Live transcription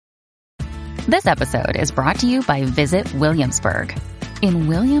This episode is brought to you by Visit Williamsburg. In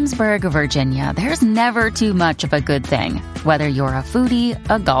Williamsburg, Virginia, there's never too much of a good thing. Whether you're a foodie,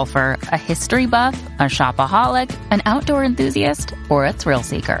 a golfer, a history buff, a shopaholic, an outdoor enthusiast, or a thrill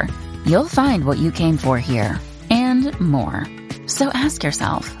seeker, you'll find what you came for here and more. So ask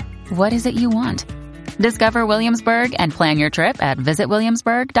yourself, what is it you want? Discover Williamsburg and plan your trip at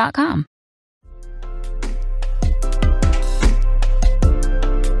visitwilliamsburg.com.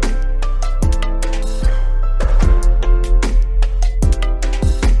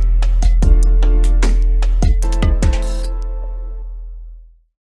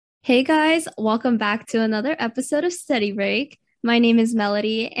 Hey guys, welcome back to another episode of Study Break. My name is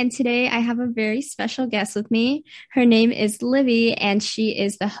Melody, and today I have a very special guest with me. Her name is Livy, and she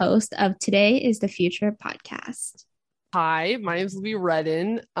is the host of Today is the Future podcast. Hi, my name is Livy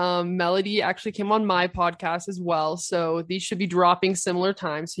Redden. Melody actually came on my podcast as well, so these should be dropping similar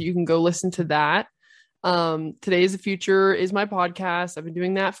times, so you can go listen to that. Today is the Future is my podcast. I've been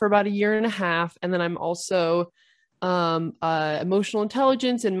doing that for about a year and a half, and then I'm also emotional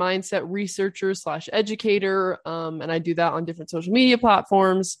intelligence and mindset researcher / educator. And I do that on different social media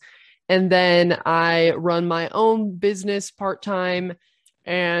platforms. And then I run my own business part-time.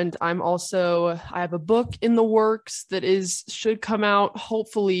 And I have a book in the works that should come out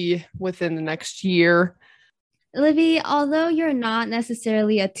hopefully within the next year. Livy, although you're not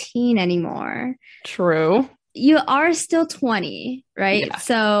necessarily a teen anymore. True. You are still 20, right? Yeah.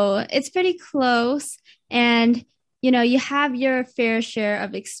 So it's pretty close. And you have your fair share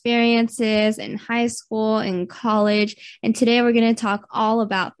of experiences in high school and college. And today we're going to talk all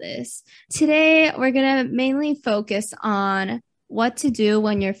about this. Today, we're going to mainly focus on what to do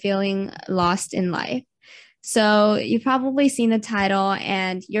when you're feeling lost in life. So you've probably seen the title,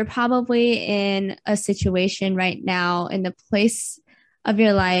 and you're probably in a situation right now in the place of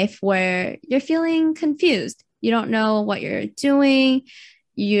your life where you're feeling confused. You don't know what you're doing.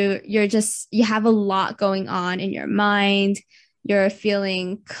 You have a lot going on in your mind. You're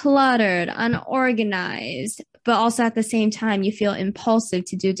feeling cluttered, unorganized, but also at the same time, you feel impulsive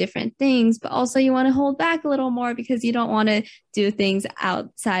to do different things, but also you want to hold back a little more because you don't want to do things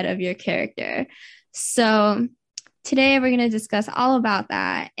outside of your character. So today we're going to discuss all about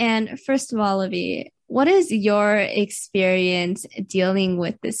that. And first of all, Livy, what is your experience dealing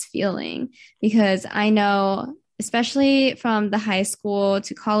with this feeling? Because I know, especially from the high school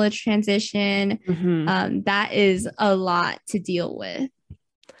to college transition, that is a lot to deal with.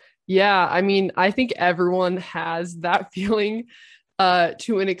 Yeah, I mean, I think everyone has that feeling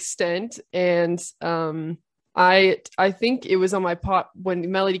to an extent. And I think it was on my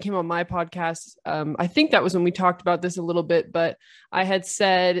when Melody came on my podcast. I think that was when we talked about this a little bit, but I had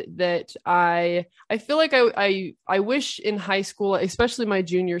said that I feel like I wish in high school, especially my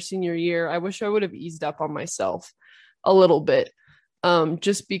senior year, I wish I would have eased up on myself a little bit.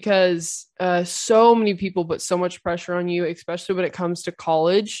 Just because so many people put so much pressure on you, especially when it comes to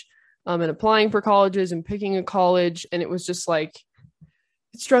college, and applying for colleges and picking a college. And it was just like,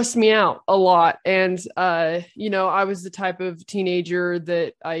 it stressed me out a lot. And, I was the type of teenager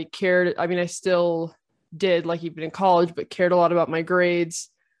that I cared. I mean, I still did, like even in college, but cared a lot about my grades,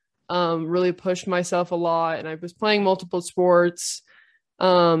 really pushed myself a lot. And I was playing multiple sports,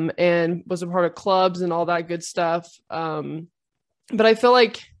 and was a part of clubs and all that good stuff. But I feel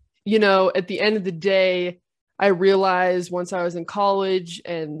like, at the end of the day, I realized once I was in college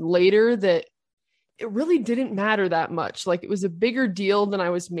and later that it really didn't matter that much. Like, it was a bigger deal than I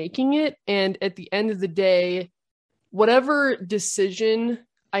was making it. And at the end of the day, whatever decision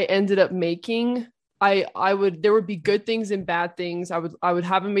I ended up making, there would be good things and bad things. I would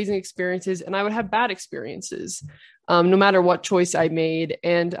have amazing experiences, and I would have bad experiences, no matter what choice I made.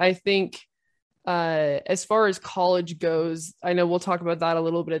 And I think, as far as college goes, I know we'll talk about that a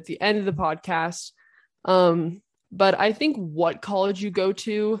little bit at the end of the podcast. But I think what college you go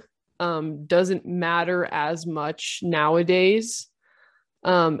to, doesn't matter as much nowadays,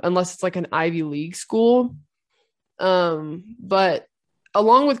 unless it's like an Ivy League school. But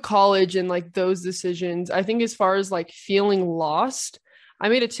along with college and like those decisions, I think as far as like feeling lost, I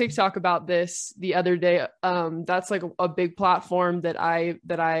made a TikTok about this the other day. That's like a big platform that I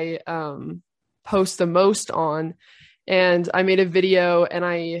post the most on. And I made a video and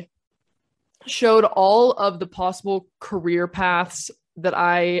I showed all of the possible career paths that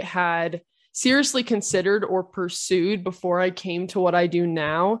I had seriously considered or pursued before I came to what I do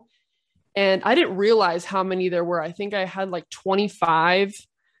now. And I didn't realize how many there were. I think I had like 25,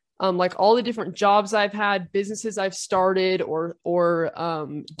 like all the different jobs I've had, businesses I've started or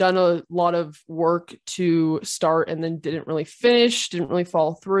done a lot of work to start and then didn't really finish, didn't really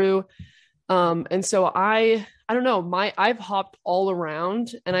follow through. And so I don't know, I've hopped all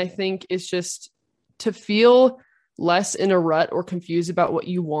around, and I think it's just to feel less in a rut or confused about what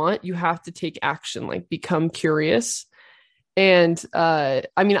you want, you have to take action, like become curious. And I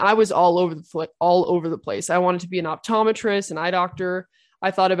mean, I was all over the place. I wanted to be an optometrist, an eye doctor.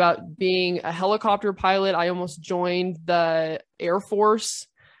 I thought about being a helicopter pilot. I almost joined the Air Force.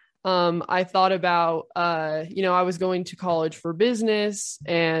 I thought about, I was going to college for business,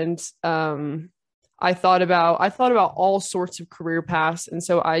 and I thought about all sorts of career paths. And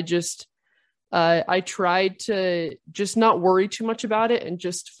so I tried to just not worry too much about it and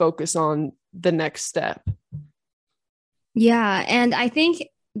just focus on the next step. Yeah. And I think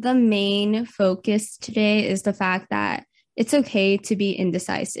the main focus today is the fact that it's okay to be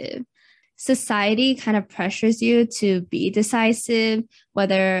indecisive. Society kind of pressures you to be decisive,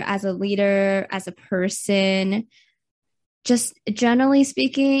 whether as a leader, as a person. Just generally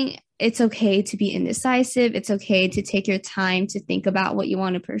speaking, it's okay to be indecisive. It's okay to take your time to think about what you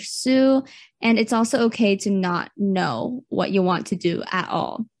want to pursue. And it's also okay to not know what you want to do at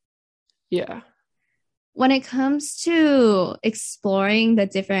all. Yeah. When it comes to exploring the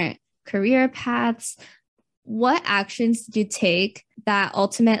different career paths, what actions did you take that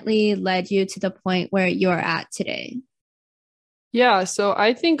ultimately led you to the point where you're at today? Yeah. So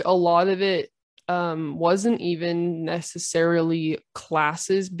I think a lot of it wasn't even necessarily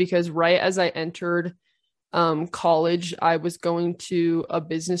classes, because right as I entered college, I was going to a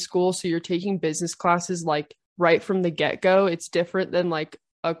business school. So you're taking business classes like right from the get-go. It's different than like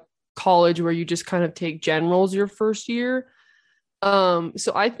a college where you just kind of take generals your first year.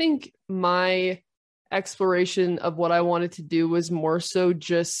 So I think my exploration of what I wanted to do was more so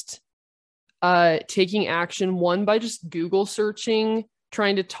just taking action, one, by just Google searching,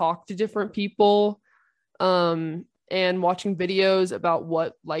 trying to talk to different people, and watching videos about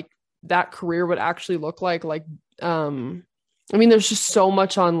what like that career would actually look like. I mean, there's just so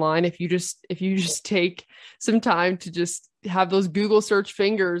much online. If you just take some time to just have those Google search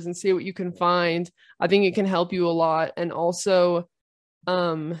fingers and see what you can find, I think it can help you a lot. And also,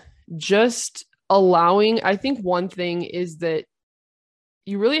 just allowing, I think one thing is that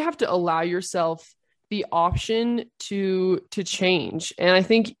you really have to allow yourself the option to change. And I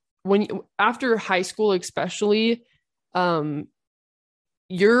think after high school, especially,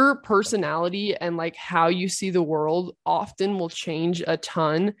 your personality and like how you see the world often will change a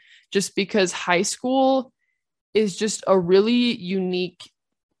ton, just because high school is just a really unique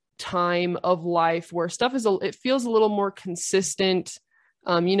time of life where it feels a little more consistent.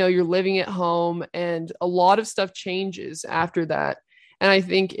 You're living at home, and a lot of stuff changes after that. And I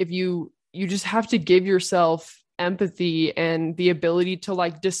think if you just have to give yourself empathy and the ability to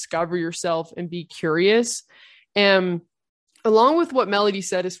like discover yourself and be curious. And along with what Melody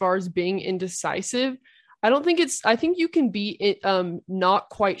said, as far as being indecisive, I think you can be not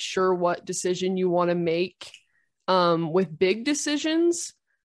quite sure what decision you want to make with big decisions.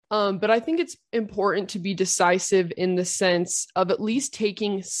 But I think it's important to be decisive in the sense of at least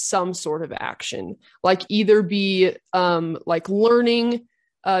taking some sort of action, like either be like learning,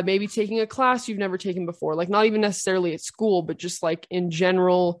 maybe taking a class you've never taken before, like not even necessarily at school, but just like in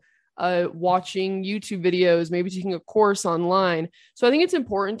general, watching YouTube videos, maybe taking a course online. So I think it's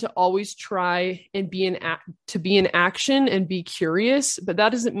important to always try and be in action and be curious, but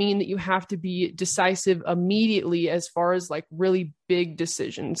that doesn't mean that you have to be decisive immediately as far as like really big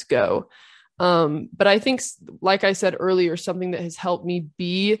decisions go. But I think, like I said earlier, something that has helped me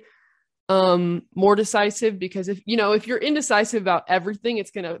be more decisive, because if you're indecisive about everything,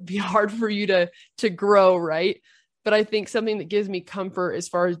 it's going to be hard for you to grow, right? But I think something that gives me comfort as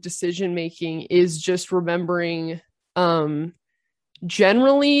far as decision making is just remembering,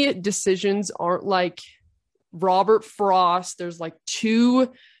 generally decisions aren't like Robert Frost. There's like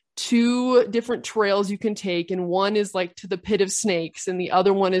two different trails you can take, and one is like to the pit of snakes and the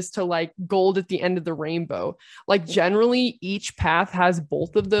other one is to like gold at the end of the rainbow. Like generally each path has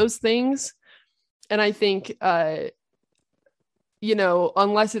both of those things. And I think unless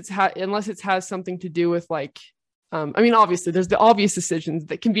it has something to do with like, I mean, obviously there's the obvious decisions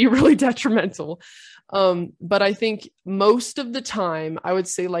that can be really detrimental. But I think most of the time, I would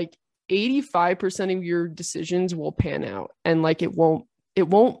say like 85% of your decisions will pan out, and like it won't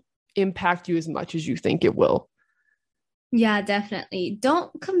impact you as much as you think it will. Yeah, definitely. Don't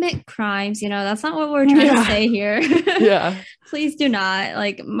commit crimes. That's not what we're trying to say here. Yeah. Please do not.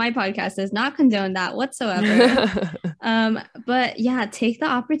 Like, my podcast does not condone that whatsoever. But yeah, take the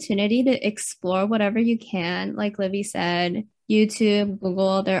opportunity to explore whatever you can. Like Livy said, YouTube,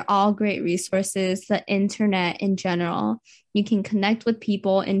 Google, they're all great resources. The internet in general. You can connect with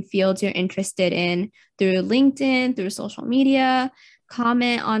people in fields you're interested in through LinkedIn, through social media,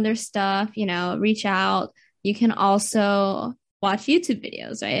 comment on their stuff, reach out. You can also watch YouTube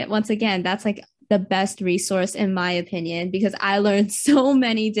videos, right? Once again, that's like the best resource in my opinion because I learned so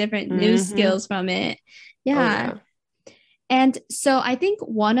many different new Mm-hmm. skills from it. Oh Yeah. yeah. And so I think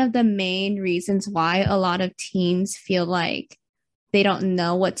one of the main reasons why a lot of teens feel like they don't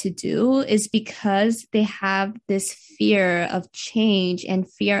know what to do is because they have this fear of change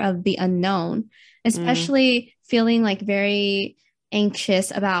and fear of the unknown, Mm, especially feeling like very anxious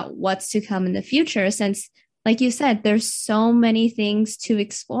about what's to come in the future. Since, like you said, there's so many things to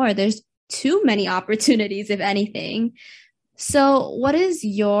explore, there's too many opportunities, if anything. So, what is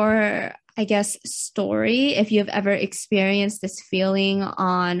your, I guess, story if you've ever experienced this feeling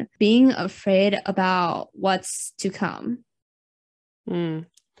on being afraid about what's to come? mm.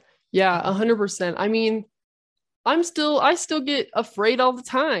 Yeah, 100%. I mean, I still get afraid all the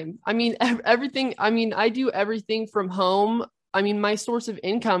time. I mean, everything, I mean, I do everything from home. I mean, my source of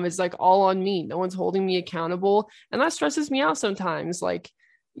income is like all on me. No one's holding me accountable. And that stresses me out sometimes. Like,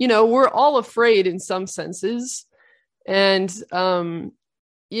 we're all afraid in some senses. And,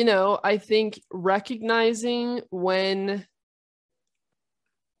 I think recognizing when,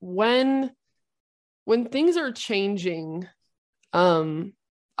 when things are changing, um,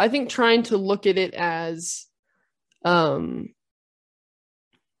 I think trying to look at it as, um,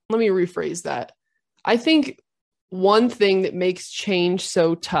 let me rephrase that. I think one thing that makes change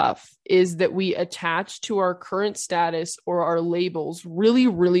so tough is that we attach to our current status or our labels really,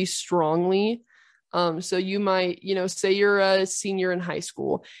 really strongly. So you might, say you're a senior in high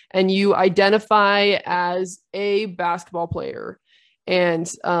school and you identify as a basketball player and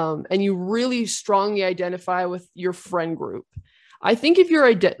you really strongly identify with your friend group. I think if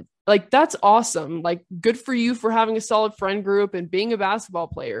you're like that's awesome, like good for you for having a solid friend group and being a basketball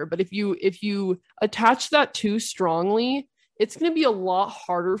player, but if you attach that too strongly, it's going to be a lot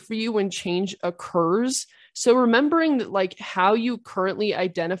harder for you when change occurs. So remembering that like how you currently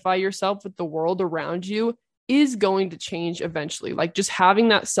identify yourself with the world around you is going to change eventually, like just having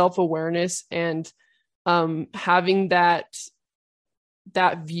that self-awareness and having that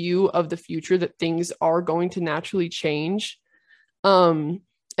view of the future that things are going to naturally change.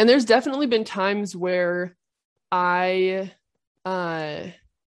 And there's definitely been times where I, uh,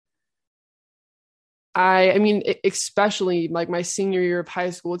 I mean, especially like my senior year of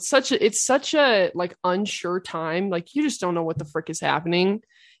high school, it's such a like unsure time. Like you just don't know what the frick is happening.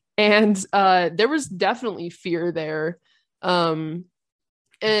 And there was definitely fear there. Um,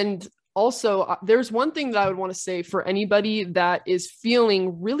 and also, there's one thing that I would want to say for anybody that is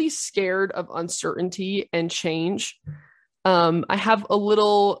feeling really scared of uncertainty and change. I have a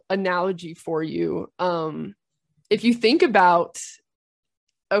little analogy for you. If you think about,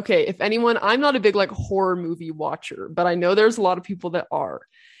 okay, if anyone, I'm not a big like horror movie watcher, but I know there's a lot of people that are.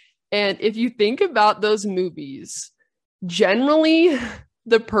 And if you think about those movies, generally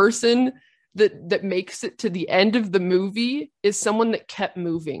the person that makes it to the end of the movie is someone that kept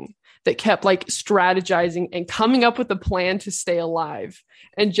moving, that kept like strategizing and coming up with a plan to stay alive.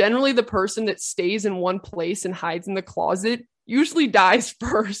 And generally the person that stays in one place and hides in the closet usually dies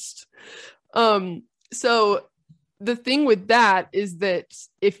first. So the thing with that is that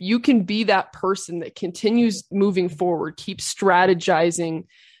if you can be that person that continues moving forward, keep strategizing,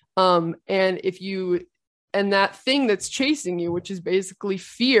 and if you and that thing that's chasing you, which is basically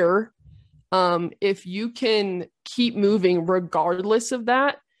fear, if you can keep moving regardless of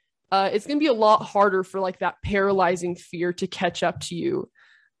that, it's going to be a lot harder for like that paralyzing fear to catch up to you.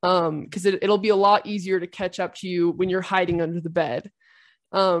 Because it'll be a lot easier to catch up to you when you're hiding under the bed.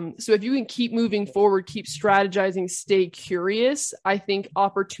 So if you can keep moving forward, keep strategizing, stay curious, I think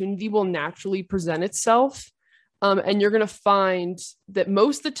opportunity will naturally present itself. And you're going to find that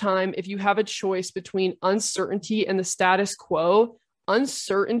most of the time, if you have a choice between uncertainty and the status quo,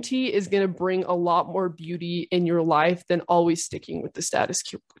 uncertainty is going to bring a lot more beauty in your life than always sticking with the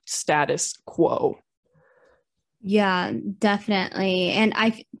status quo. Yeah, definitely. And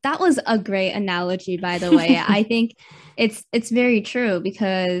I that was a great analogy, by the way. I think it's very true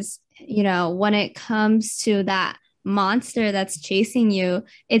because, when it comes to that monster that's chasing you,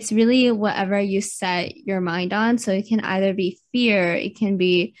 it's really whatever you set your mind on. So it can either be fear, it can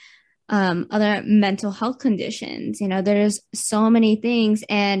be other mental health conditions. There's so many things.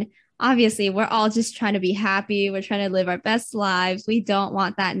 And obviously, we're all just trying to be happy. We're trying to live our best lives. We don't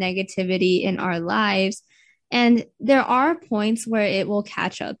want that negativity in our lives. And there are points where it will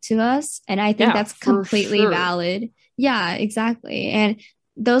catch up to us. And I think Yeah, that's for completely sure. valid. Yeah, exactly. And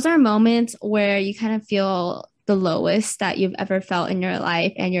those are moments where you kind of feel the lowest that you've ever felt in your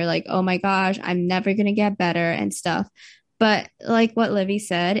life. And you're like, oh my gosh, I'm never going to get better and stuff. But like what Livy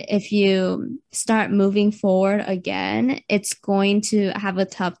said, if you start moving forward again, it's going to have a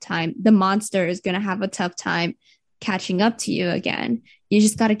tough time. The monster is going to have a tough time catching up to you again. You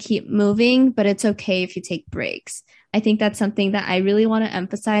just got to keep moving, but it's okay if you take breaks. I think that's something that I really want to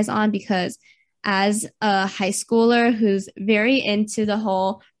emphasize on because as a high schooler who's very into the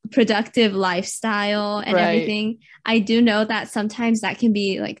whole productive lifestyle and Right. everything, I do know that sometimes that can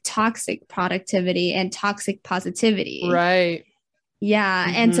be like toxic productivity and toxic positivity. Right. Yeah.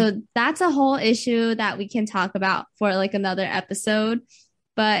 And Hmm. so that's a whole issue that we can talk about for like another episode.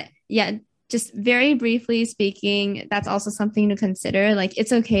 But yeah, just very briefly speaking, that's also something to consider. Like,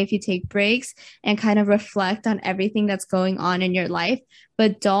 it's okay if you take breaks and kind of reflect on everything that's going on in your life,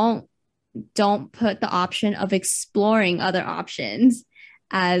 but don't put the option of exploring other options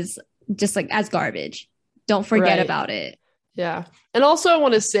as just like as garbage. Don't forget Right. about it. Yeah. And also I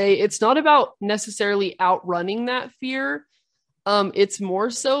want to say it's not about necessarily outrunning that fear. It's more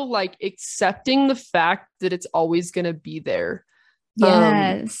so like accepting the fact that it's always going to be there.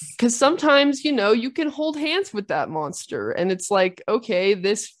 Yes, Because sometimes, you can hold hands with that monster and it's like, okay,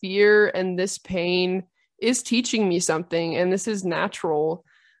 this fear and this pain is teaching me something and this is natural.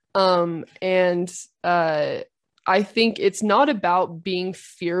 And I think it's not about being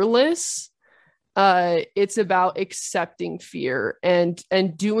fearless. It's about accepting fear and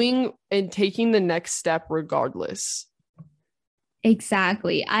doing and taking the next step regardless.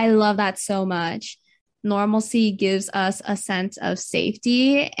 exactly. I love that so much. Normalcy gives us a sense of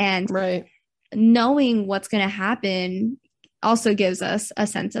safety, and Right. knowing what's going to happen also gives us a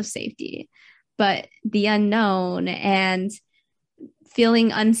sense of safety. But the unknown and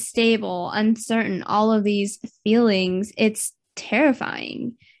feeling unstable, uncertain, all of these feelings, it's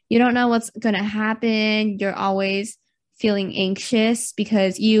terrifying. You don't know what's going to happen. You're always feeling anxious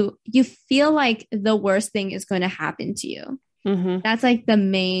because you feel like the worst thing is going to happen to you. Mm-hmm. That's like the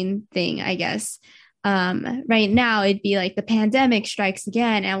main thing, I guess. Right now, it'd be like the pandemic strikes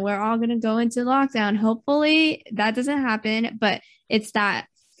again and we're all going to go into lockdown. Hopefully, that doesn't happen, but it's that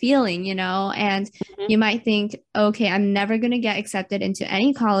feeling, and Mm-hmm. you might think, okay, I'm never going to get accepted into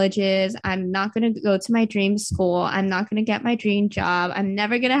any colleges. I'm not going to go to my dream school. I'm not going to get my dream job. I'm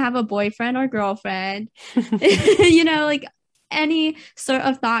never going to have a boyfriend or girlfriend. Like any sort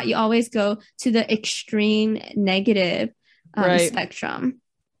of thought, you always go to the extreme negative Right. spectrum.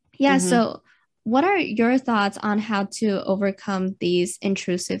 Yeah. Mm-hmm. So, what are your thoughts on how to overcome these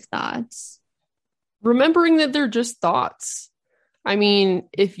intrusive thoughts? Remembering that they're just thoughts. I mean,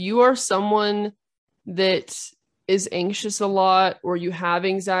 if you are someone that is anxious a lot or you have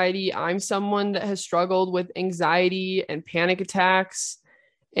anxiety, I'm someone that has struggled with anxiety and panic attacks.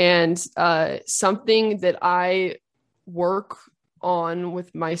 And something that I work on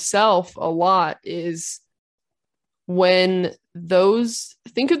with myself a lot is when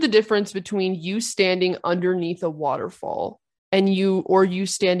think of the difference between you standing underneath a waterfall and you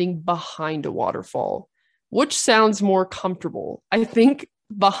standing behind a waterfall. Which sounds more comfortable? I think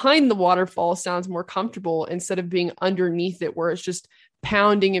behind the waterfall sounds more comfortable instead of being underneath it, where it's just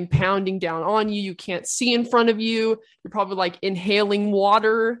pounding and pounding down on you. You can't see in front of you. You're probably like inhaling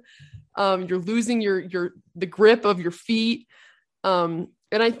water. You're losing the grip of your feet. And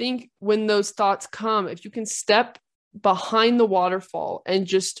I think when those thoughts come, if you can step behind the waterfall and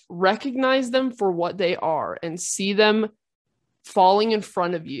just recognize them for what they are and see them falling in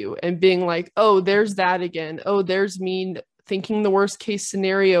front of you and being like, oh, there's that again. Oh, there's me thinking the worst case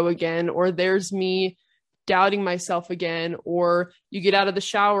scenario again, or there's me doubting myself again, or you get out of the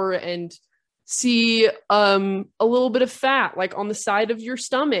shower and see a little bit of fat like on the side of your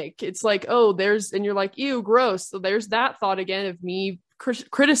stomach. It's like, oh, and you're like, ew, gross. So there's that thought again of me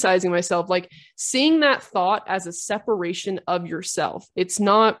criticizing myself, like seeing that thought as a separation of yourself. It's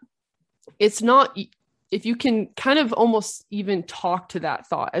not if you can kind of almost even talk to that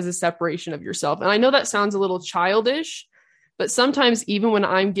thought as a separation of yourself. And I know that sounds a little childish, but sometimes even when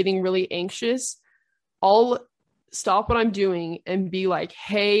I'm getting really anxious, I'll stop what I'm doing and be like,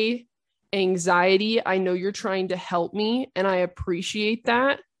 hey, anxiety, I know you're trying to help me and I appreciate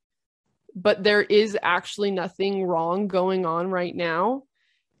that, but there is actually nothing wrong going on right now.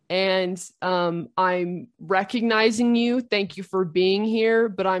 And I'm recognizing you. Thank you for being here,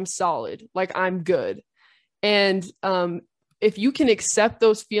 but I'm solid. Like, I'm good. And if you can accept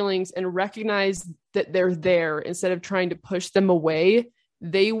those feelings and recognize that they're there instead of trying to push them away,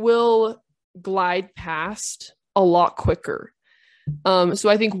 they will glide past a lot quicker. So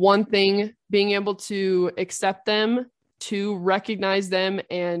I think one thing, being able to accept them, to recognize them,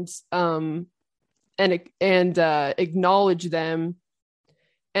 and acknowledge them.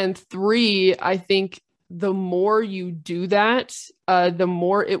 And 3, I think the more you do that, the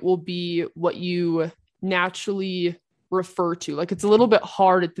more it will be what you naturally refer to. Like, it's a little bit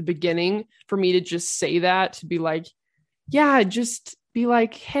hard at the beginning for me to just say that, to be like, yeah, just be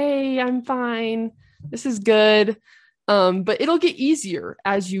like, hey, I'm fine. This is good. But it'll get easier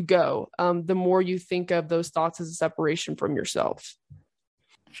as you go. The more you think of those thoughts as a separation from yourself.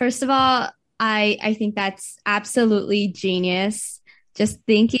 First of all, I think that's absolutely genius. Just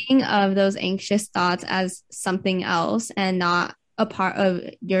thinking of those anxious thoughts as something else and not a part of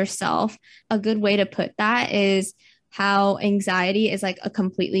yourself. A good way to put that is how anxiety is like a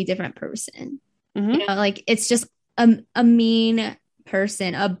completely different person. Mm-hmm. You know, like it's just a mean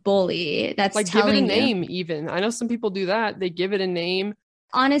person, a bully that's like give it a telling name. you. Even I know some people do that. They give it a name.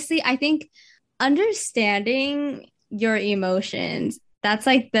 Honestly, I think understanding your emotions, that's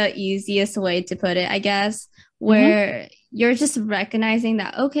like the easiest way to put it, I guess, where you're just recognizing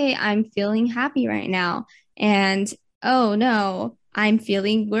that, okay, I'm feeling happy right now. And oh no, I'm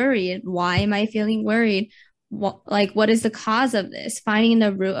feeling worried. Why am I feeling worried? What is the cause of this? Finding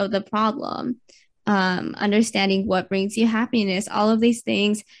the root of the problem. Understanding what brings you happiness, all of these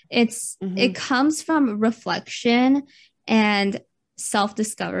things. It comes from reflection and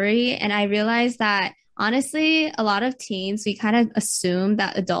self-discovery. And I realized that honestly, a lot of teens, we kind of assume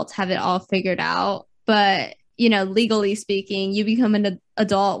that adults have it all figured out. But, you know, legally speaking, you become an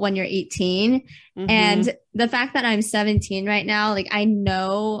adult when you're 18. And the fact that I'm 17 right now, like I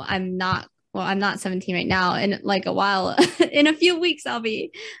know I'm not 17 right now. In like a while, in a few weeks, I'll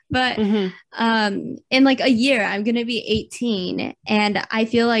be. But in like a year, I'm going to be 18. And I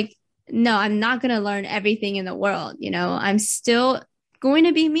feel like, no, I'm not going to learn everything in the world. You know, I'm still going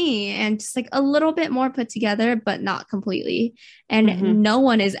to be me and just like a little bit more put together, but not completely. And no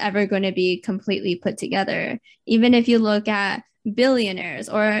one is ever going to be completely put together. Even if you look at billionaires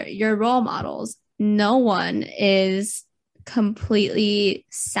or your role models, no one is completely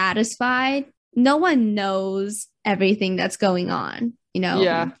satisfied. No one knows everything that's going on, you know?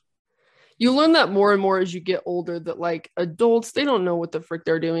 Yeah. You learn that more and more as you get older, that like adults, they don't know what the frick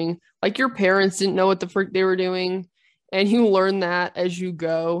they're doing. Like your parents didn't know what the frick they were doing. And you learn that as you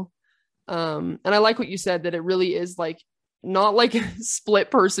go. And I like what you said, that it really is like not like split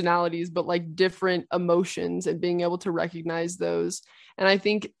personalities, but like different emotions and being able to recognize those. And I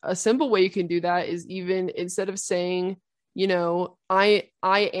think a simple way you can do that is, even instead of saying, you know, I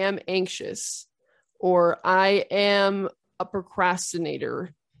am anxious, or I am a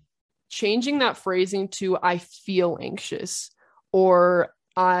procrastinator, changing that phrasing to I feel anxious, or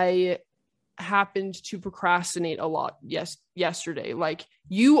I happened to procrastinate a lot yesterday. Like,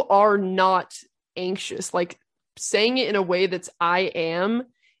 you are not anxious. Like, saying it in a way that's I am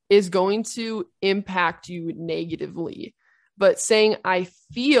is going to impact you negatively, but saying I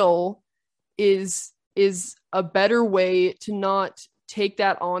feel is a better way to not take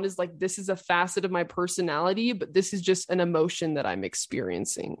that on as like, this is a facet of my personality, but this is just an emotion that I'm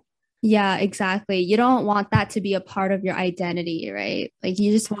experiencing. Yeah, exactly. You don't want that to be a part of your identity, right? Like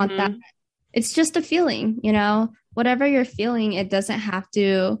you just want that. It's just a feeling, you know, whatever you're feeling, it doesn't have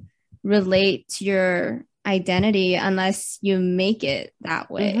to relate to your identity unless you make it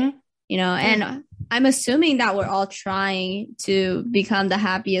that way, you know, and I'm assuming that we're all trying to become the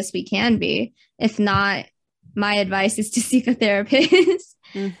happiest we can be. If not, my advice is to seek a therapist.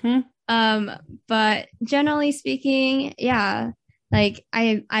 But generally speaking, yeah, like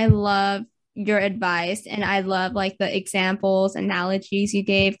I love your advice, and I love like the examples, analogies you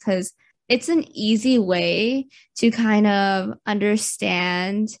gave, because it's an easy way to kind of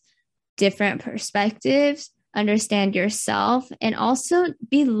understand different perspectives, understand yourself, and also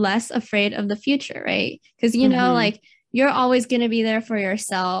be less afraid of the future, right? Because, you know, like you're always going to be there for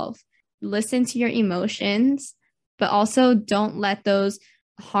yourself. Listen to your emotions, but also don't let those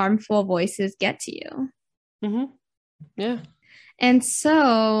harmful voices get to you. Yeah. And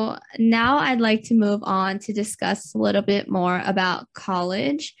so now I'd like to move on to discuss a little bit more about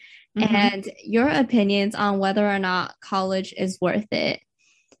college and your opinions on whether or not college is worth it.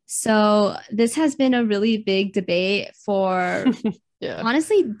 So this has been a really big debate for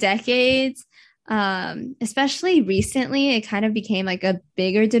honestly decades. Especially recently, it kind of became like a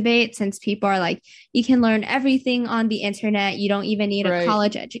bigger debate, since people are like, you can learn everything on the internet. You don't even need a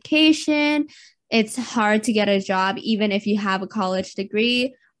college education. It's hard to get a job, even if you have a college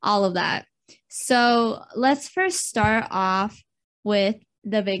degree, all of that. So let's first start off with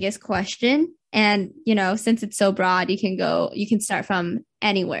the biggest question. And, since it's so broad, you can start from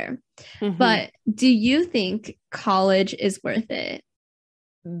anywhere. Mhm. But do you think college is worth it?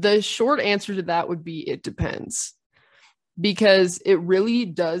 The short answer to that would be it depends, because it really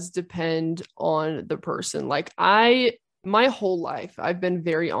does depend on the person. Like my whole life, I've been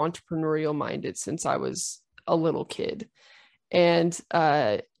very entrepreneurial minded since I was a little kid. And,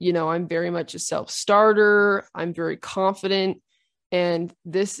 I'm very much a self-starter. I'm very confident. And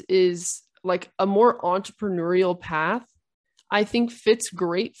this is like a more entrepreneurial path, I think fits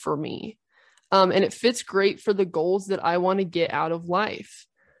great for me. And it fits great for the goals that I want to get out of life.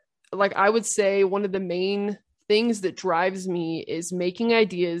 Like I would say one of the main things that drives me is making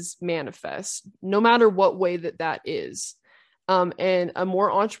ideas manifest, no matter what way that is. And a more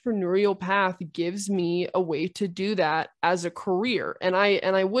entrepreneurial path gives me a way to do that as a career. And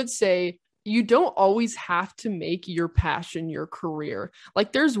I would say you don't always have to make your passion your career.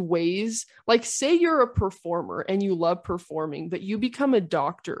 Like there's ways, like say you're a performer and you love performing, but you become a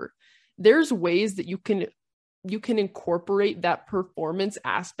doctor. There's ways that you can incorporate that performance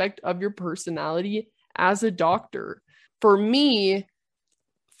aspect of your personality as a doctor. For me,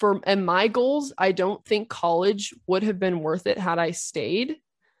 and my goals, I don't think college would have been worth it had I stayed.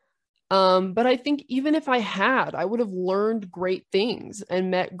 But I think even if I had, I would have learned great things and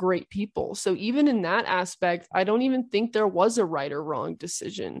met great people. So even in that aspect, I don't even think there was a right or wrong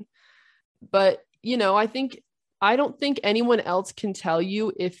decision. But, I don't think anyone else can tell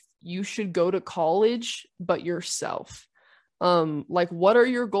you if you should go to college but yourself. Like what are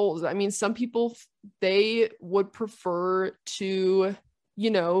your goals? I mean, some people, they would prefer to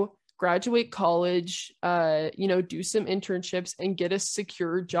graduate college, do some internships and get a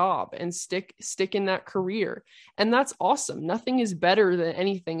secure job and stick in that career. And that's awesome. Nothing is better than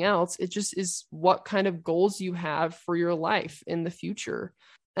anything else. It just is what kind of goals you have for your life in the future.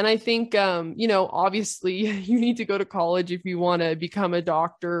 And I think, obviously you need to go to college if you want to become a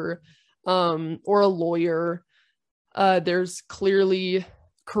doctor, or a lawyer. There's clearly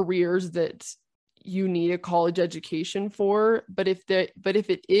careers that you need a college education for, but if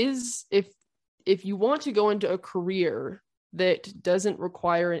you want to go into a career that doesn't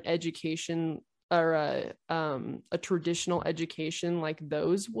require an education or a traditional education like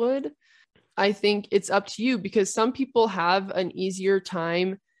those would, I think it's up to you, because some people have an easier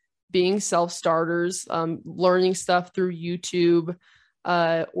time being self-starters, learning stuff through YouTube,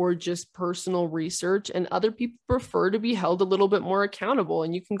 or just personal research, and other people prefer to be held a little bit more accountable,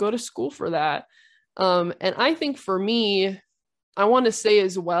 and you can go to school for that. And I think for me, I want to say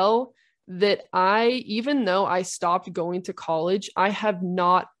as well that even though I stopped going to college, I have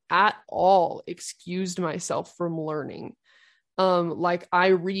not at all excused myself from learning. Like I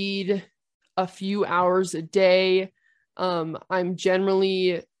read a few hours a day. I'm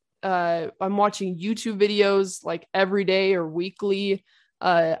generally, I'm watching YouTube videos like every day or weekly.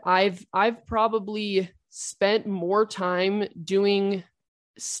 I've probably spent more time doing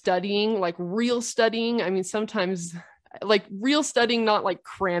studying, like real studying. I mean, sometimes like real studying, not like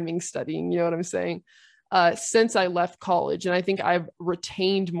cramming studying, you know what I'm saying? Since I left college. And I think I've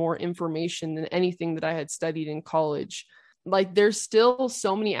retained more information than anything that I had studied in college. Like there's still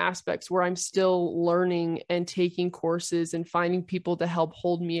so many aspects where I'm still learning and taking courses and finding people to help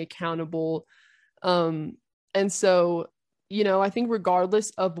hold me accountable. And so, I think regardless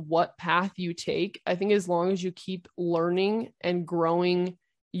of what path you take, I think as long as you keep learning and growing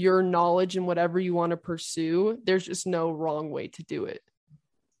your knowledge in whatever you want to pursue, there's just no wrong way to do it.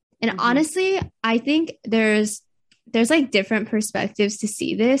 And honestly, I think there's like different perspectives to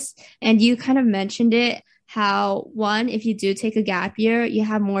see this. And you kind of mentioned it, how one, if you do take a gap year, you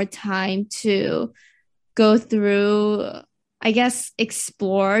have more time to go through, I guess,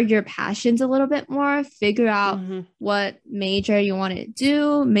 explore your passions a little bit more, figure out what major you want to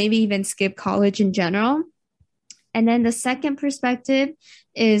do, maybe even skip college in general. And then the second perspective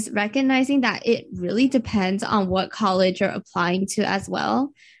is recognizing that it really depends on what college you're applying to as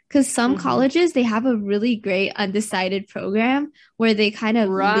well. Because some colleges, they have a really great undecided program where they kind of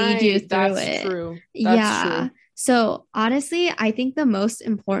lead you through it. True. That's true. So honestly, I think the most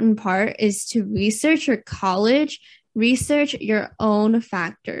important part is to research your college, research your own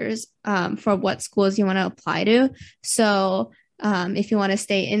factors for what schools you want to apply to. So if you want to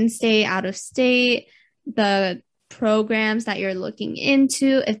stay in state, out of state, the programs that you're looking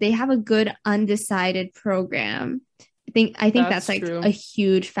into, if they have a good undecided program, I think that's like true. A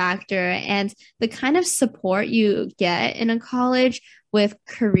huge factor. And the kind of support you get in a college with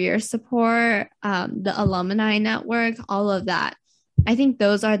career support, the alumni network, all of that, I think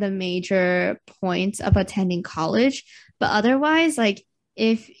those are the major points of attending college. But otherwise, like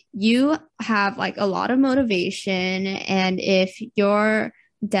if you have like a lot of motivation and if you're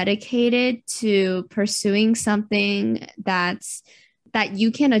dedicated to pursuing something that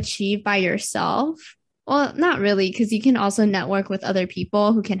you can achieve by yourself, well, not really, because you can also network with other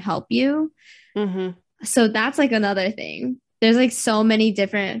people who can help you. Mm-hmm. So that's like another thing. There's like so many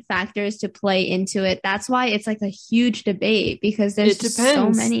different factors to play into it. That's why it's like a huge debate because there's It just so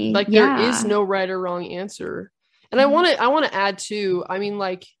depends. many. Like there is Yeah. no right or wrong answer. And I want to add too, I mean,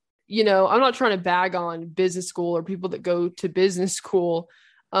 like, I'm not trying to bag on business school or people that go to business school.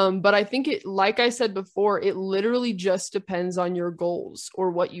 But I think it, like I said before, it literally just depends on your goals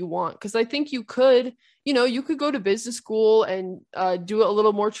or what you want. Cause I think you could go to business school and do it a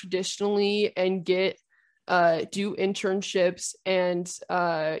little more traditionally and do internships. And,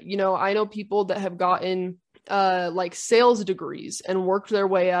 I know people that have gotten like sales degrees and worked their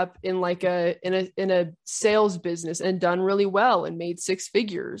way up in like in a sales business and done really well and made six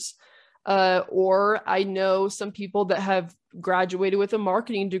figures. Or I know some people that have graduated with a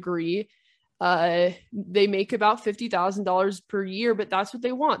marketing degree. They make about $50,000 per year, but that's what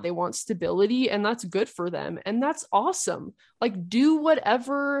they want. They want stability, and that's good for them. And that's awesome. Like do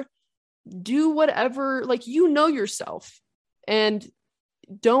whatever, like, yourself, and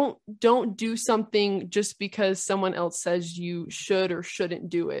don't do something just because someone else says you should or shouldn't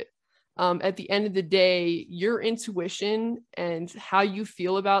do it. At the end of the day, your intuition and how you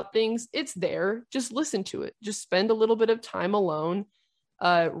feel about things, it's there. Just listen to it. Just spend a little bit of time alone,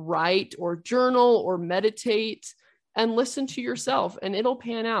 write or journal or meditate and listen to yourself, and it'll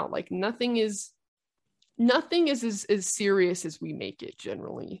pan out. Like nothing is as serious as we make it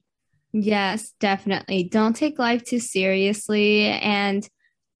generally. Yes, definitely. Don't take life too seriously. And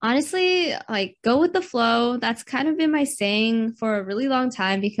honestly, like go with the flow. That's kind of been my saying for a really long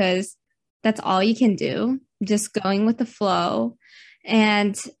time because that's all you can do, just going with the flow.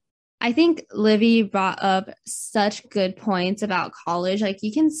 And I think Livy brought up such good points about college. Like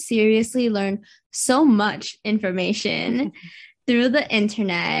you can seriously learn so much information through the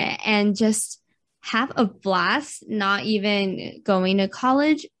internet and just have a blast, not even going to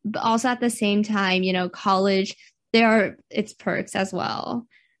college, but also at the same time, college, there are its perks as well.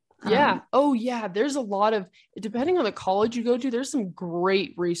 Yeah. Oh, yeah. There's a lot of, depending on the college you go to, there's some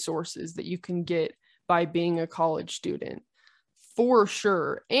great resources that you can get by being a college student for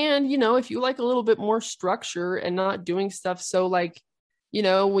sure. And, if you like a little bit more structure and not doing stuff so like,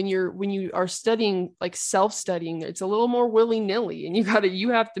 when you are studying, like self-studying, it's a little more willy-nilly and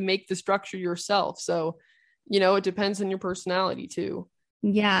you have to make the structure yourself. So, it depends on your personality too.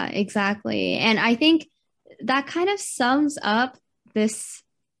 Yeah, exactly. And I think that kind of sums up this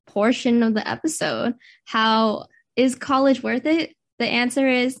portion of the episode. How is college worth it? The answer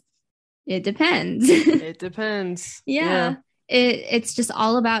is it depends. It depends. Yeah. It's just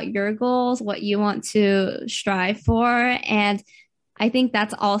all about your goals, what you want to strive for. And I think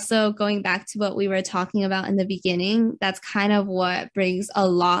that's also going back to what we were talking about in the beginning. That's kind of what brings a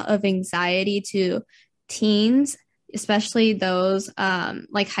lot of anxiety to teens, especially those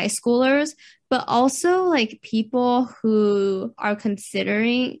like high schoolers, but also like people who are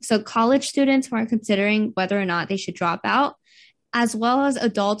considering, so college students who are considering whether or not they should drop out, as well as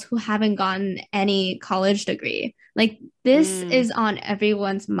adults who haven't gotten any college degree. Like this is on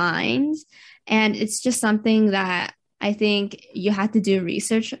everyone's minds. And it's just something that I think you have to do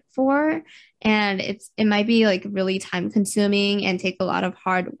research for. And it might be like really time consuming and take a lot of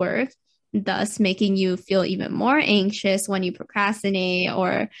hard work, thus making you feel even more anxious when you procrastinate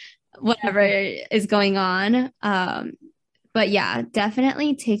or whatever is going on. But yeah,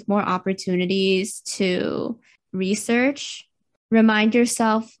 definitely take more opportunities to research. Remind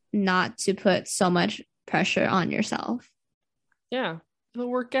yourself not to put so much pressure on yourself. Yeah, it'll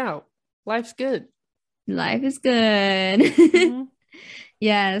work out. Life's good. Life is good. Mm-hmm.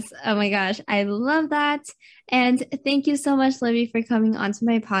 Yes. Oh my gosh. I love that. And thank you so much, Livy, for coming onto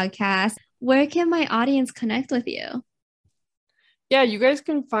my podcast. Where can my audience connect with you? Yeah, you guys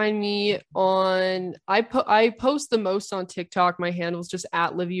can find me on, I post the most on TikTok. My handle is just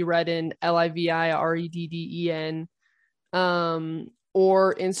at Livy Redden, LIVIREDDEN.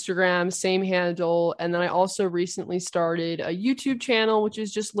 Or Instagram, same handle. And then I also recently started a YouTube channel, which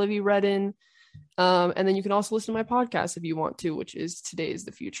is just Livy Redden. And then you can also listen to my podcast if you want to, which is Today is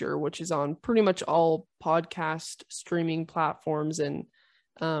the Future, which is on pretty much all podcast streaming platforms. And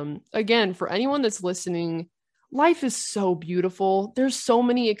again, for anyone that's listening, life is so beautiful. There's so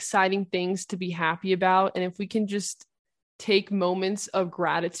many exciting things to be happy about. And if we can just take moments of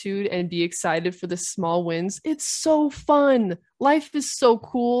gratitude and be excited for the small wins, it's so fun. Life is so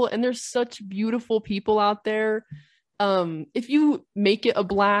cool. And there's such beautiful people out there. if you make it a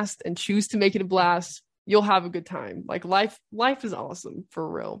blast and choose to make it a blast, you'll have a good time. Like life is awesome, for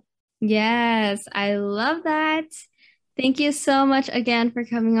real. Yes, I love that. Thank you so much again for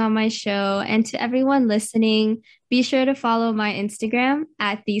coming on my show. And to everyone listening, be sure to follow my Instagram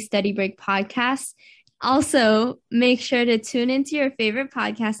at the Study Break Podcast. Also, make sure to tune into your favorite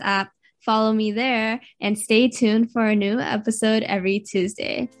podcast app, follow me there, and stay tuned for a new episode every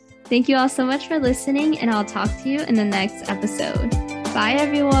Tuesday. Thank you all so much for listening, and I'll talk to you in the next episode. Bye,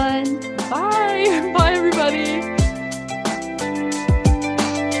 everyone. Bye. Bye, everybody.